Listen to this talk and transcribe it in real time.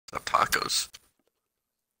Of tacos.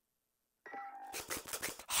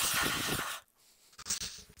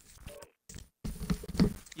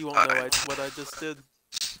 You won't know what I just did.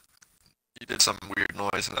 You did some weird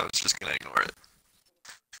noise and I was just gonna ignore it.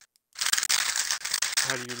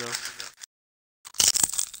 How do you know?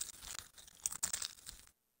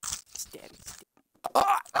 Stabby.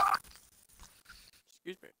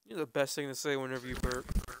 Excuse me. You're the best thing to say whenever you burp.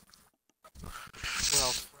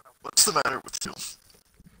 Well. What's the matter with you?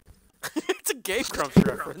 It's a Game Grumps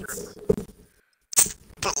reference.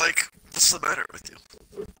 But like, what's the matter with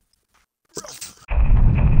you?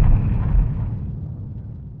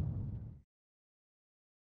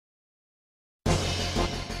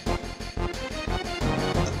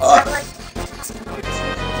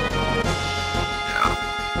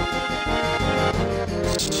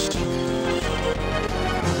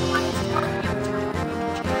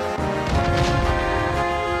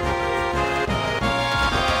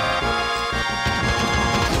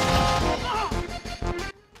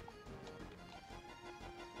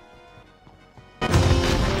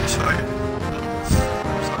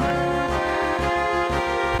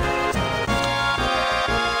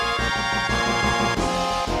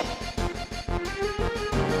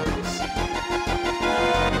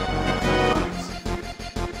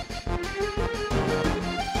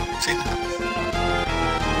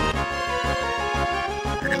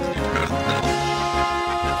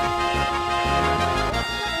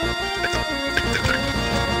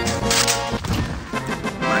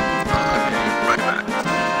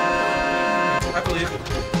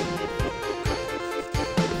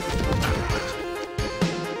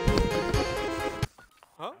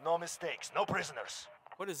 No mistakes, no prisoners.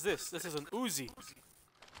 What is this? This is an Uzi.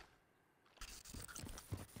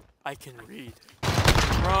 I can read.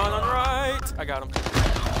 Run on right! I got him.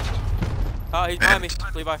 Oh, he's behind me.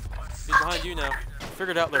 Levi. He's behind you now.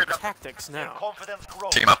 Figured out their tactics now.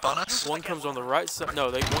 Team up on us? One comes on the right side. No,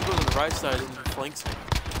 one goes on the right side and flanks me.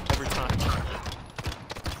 Every time.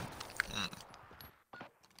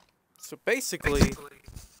 So basically,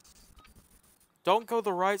 don't go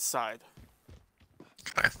the right side.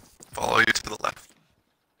 Okay. Follow you to the left.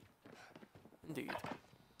 Indeed.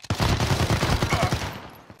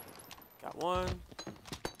 Got one.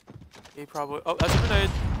 He probably. Oh, that's a grenade.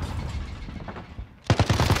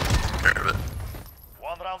 Heard of it.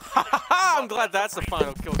 One round. I'm glad that's the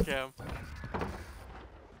final kill cam.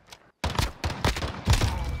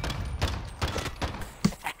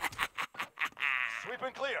 Sweep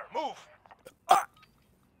and clear. Move.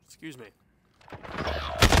 Excuse me.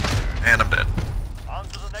 And I'm dead. On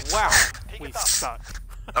to the next Wow, round. Pick we it up. suck.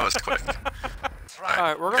 That was quick.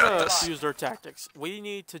 Alright, we're gonna got this. use their tactics. We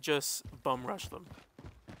need to just bum rush them.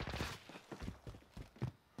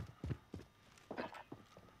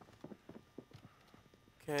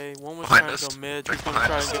 Okay, one was Behind trying us. to go mid. Check He's gonna behind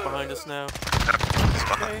try us. and get behind us now. He's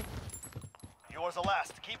behind. Okay. Yours the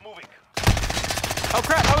last. Keep moving. Oh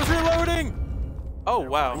crap, I was reloading! Oh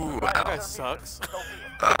wow, Ooh, that wow. guy sucks.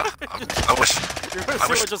 I wish. You're gonna I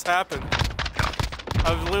see wish. what just happened.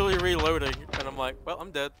 I was literally reloading, and I'm like, well,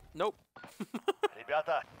 I'm dead. Nope.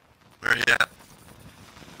 Ребята, Where are you at?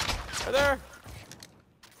 Right there.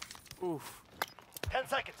 Oof. 10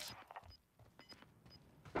 seconds.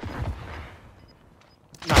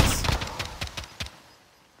 Nice.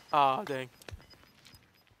 Aw, dang.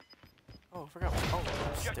 Oh, I forgot. Oh,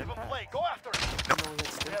 Objective stim in pack. play. Go after it. I didn't know we had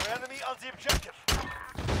stim We have enemy on the objective.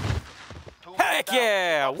 Heck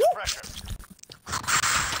yeah! Whoop! Pressure.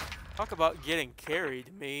 Talk about getting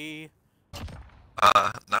carried, me.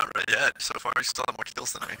 Not really yet. So far, you still have more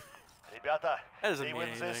kills than me. Rебята, That doesn't they mean win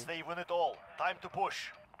this, anything. they win it all. Time to push.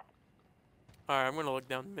 Alright, I'm gonna look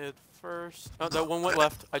down mid first. Oh, that one went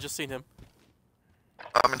left. I just seen him.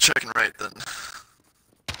 I'm checking right then.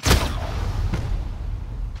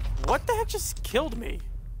 What the heck just killed me?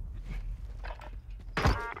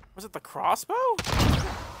 Was it the crossbow?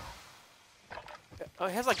 Oh,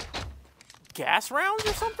 it has like gas rounds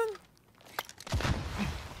or something?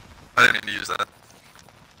 I didn't need to use that.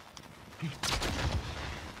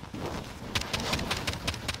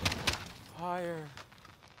 Fire.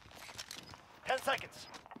 10 seconds.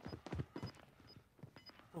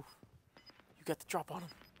 Oof. You got the drop on him.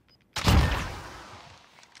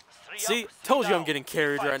 3 See, up, told you I'm down. getting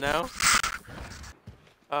carried Fight. right now.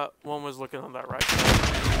 One was looking on that right side.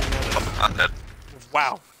 Oh, I'm dead.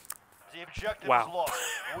 Wow. The objective Wow. is lost.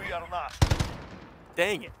 We are not.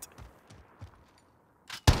 Dang it.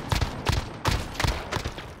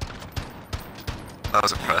 That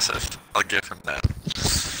was impressive. I'll give him that.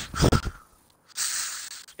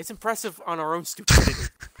 It's impressive on our own stupidity.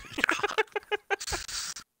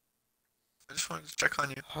 I just wanted to check on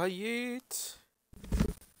you. Hayet.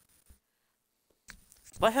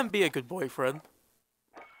 Let him be a good boyfriend.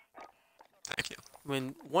 Thank you. I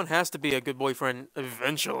mean, one has to be a good boyfriend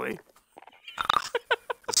eventually.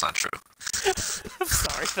 That's not true. I'm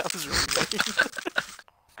sorry, that was really mean.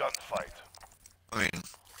 Gunfight. I mean,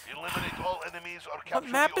 Eliminate all enemies or capture What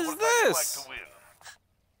map the is overtime flag this? to win.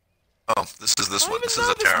 oh, this is this I don't one. even This know is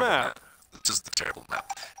a this terrible map. map. This is the terrible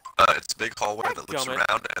map. It's a big hallway that looks Dadgummit.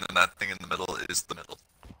 around, and then that thing in the middle is the middle.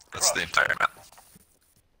 That's the Crush. entire map.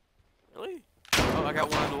 Really? Oh, I got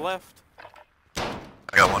one on the left.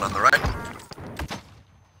 I got one on the right.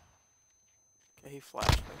 Okay, he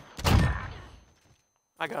flashed me.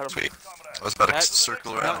 I got him. Sweet. I was about to That's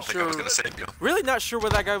circle around not and think I was sure. gonna save you. Really not sure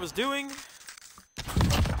what that guy was doing.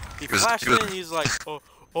 He was- flashed he me was- and he's like, oh,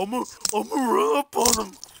 I'm gonna run up on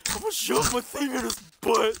him. I'm gonna shove my thing in his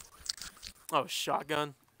butt. Oh,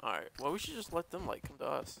 shotgun. Alright, well, we should just let them, like, come to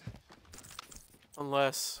us.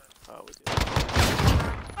 Unless... Oh, we do.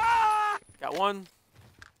 Got one.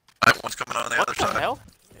 Alright, one's coming on the What other the side. hell?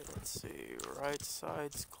 Okay, let's see. Right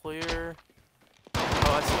side's clear. Oh,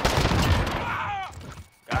 that's...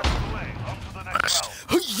 Got him. Away, on to the next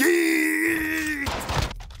round.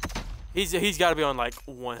 He's got to be on, like,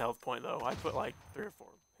 1 health point, though. I put, like, 3 or 4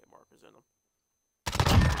 hit markers in him.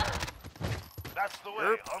 That's the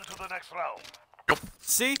way, on to the next round.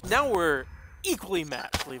 See? Now we're equally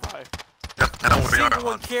matched, Levi. Yep, now we are Single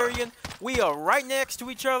one on. carrying. We are right next to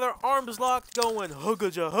each other, arms locked, going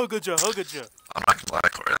huggaja, huggaja, huggaja. I'm not gonna lie,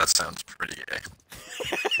 Corey, that sounds pretty gay.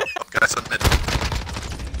 Oh, guys, admit.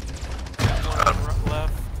 One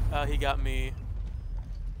left. He got me.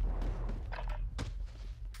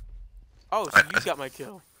 Oh, so you got my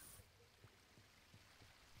kill.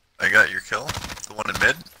 I got your kill. The one in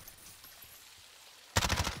mid.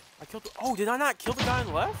 I killed. Oh, did I not kill the guy on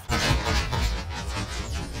the left?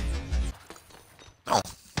 No.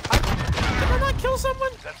 Did I not kill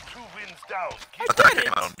someone? That's 2 wins down. Keep But that did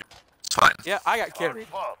came it. out on you. It's fine. Yeah, I got hard carried.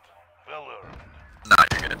 fought. Well earned. Nah,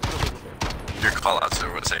 you're good. Your callouts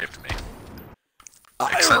are what saved me.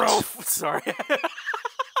 Makes sense. Sorry.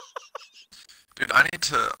 Dude, I need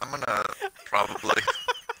to. I'm gonna probably.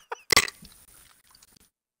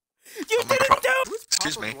 You I'm gonna didn't do.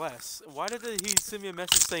 Excuse me. Wes, why did he send me a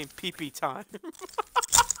message saying PP time?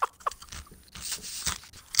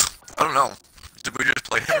 I don't know. Did we just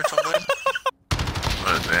play him or something? I'm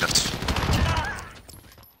gonna advance.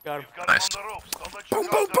 Got him. Got Nice. him on the ropes. Don't let you Boom,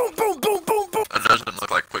 go boom, down. boom, boom, boom, boom, boom. That doesn't look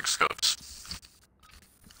like quick scopes.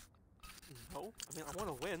 No, I mean I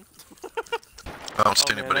want to win. I don't see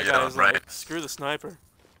Oh, man, anybody that yet guy on is right. like, screw the sniper.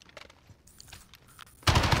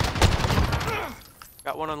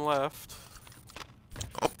 Got one on left.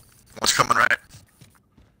 Oh, one's coming right.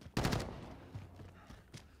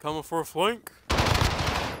 Coming for a flank.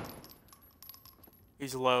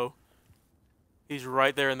 He's low. He's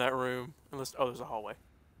right there in that room. Unless, oh, there's a hallway.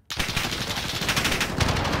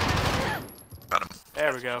 Got him.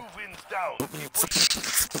 There we go. 2 wins down. Keep pushing.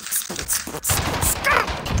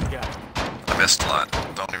 Got him. I missed a lot.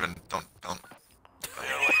 Don't.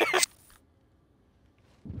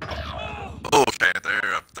 Oh, okay,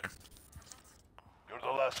 they're up there. You're the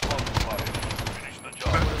last one, buddy. Finish the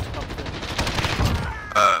job.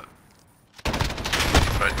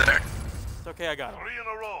 Right there. It's okay, I got him. 3 in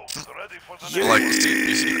a row. Ready for the Yeah. next. Like,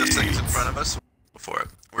 you see those things in front of us? Before it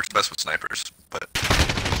works best with snipers, but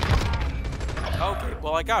Okay,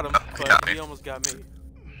 well I got him, he but got me. he almost got me.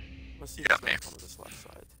 Let's see He got if me. on this left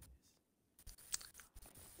side.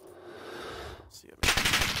 See him.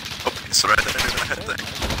 oh, he's right there doing the head thing.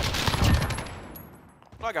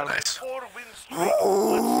 Oh, I got him. Nice. 4 wins streak. Let's see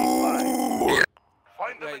why. Yeah.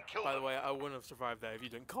 Find them Wait, and kill by the them. way, I wouldn't have survived that if you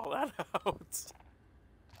didn't call that out.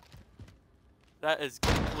 That is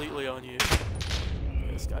completely on you.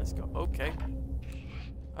 Okay, this guy's go. Okay.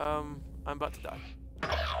 I'm about to die.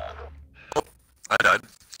 Oh, I died.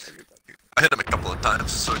 I hit him a couple of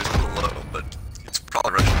times, so he's a little low, but he's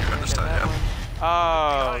probably rushing you this Get that time. one.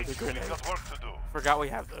 Oh, Guys, the we grenade. got work to do. Forgot we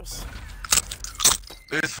have those.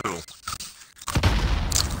 Yeah. With who?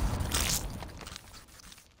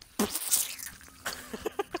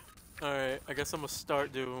 Alright, I guess I'm gonna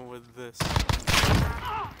start doing with this.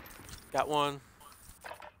 Got one.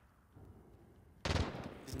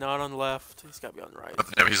 He's not on the left. He's gotta be on the right.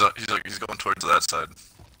 Yeah, he's going towards that side.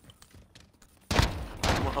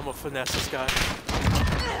 I'm gonna finesse this guy. Nice.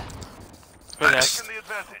 Finesse. Taking the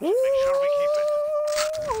advantage. Make sure we keep it.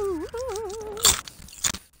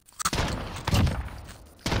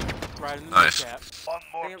 Right in the Nice. cap. One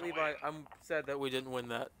more Dang it, to Levi, win. I'm sad that we didn't win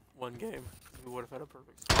that one game. We would have had a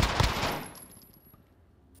perfect score.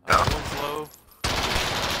 Yeah. One's low.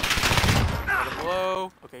 Another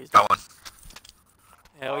blow. Okay, he's Got one.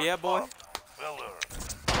 Hell yeah, boy. Well earned.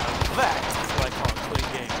 That is what I call a clean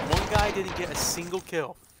game. One guy didn't get a single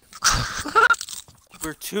kill.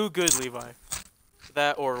 We're too good, Levi.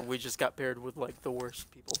 That, or we just got paired with like the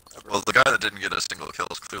worst people ever. Well, the guy that didn't get a single kill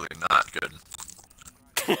is clearly not good.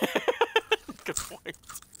 Good point.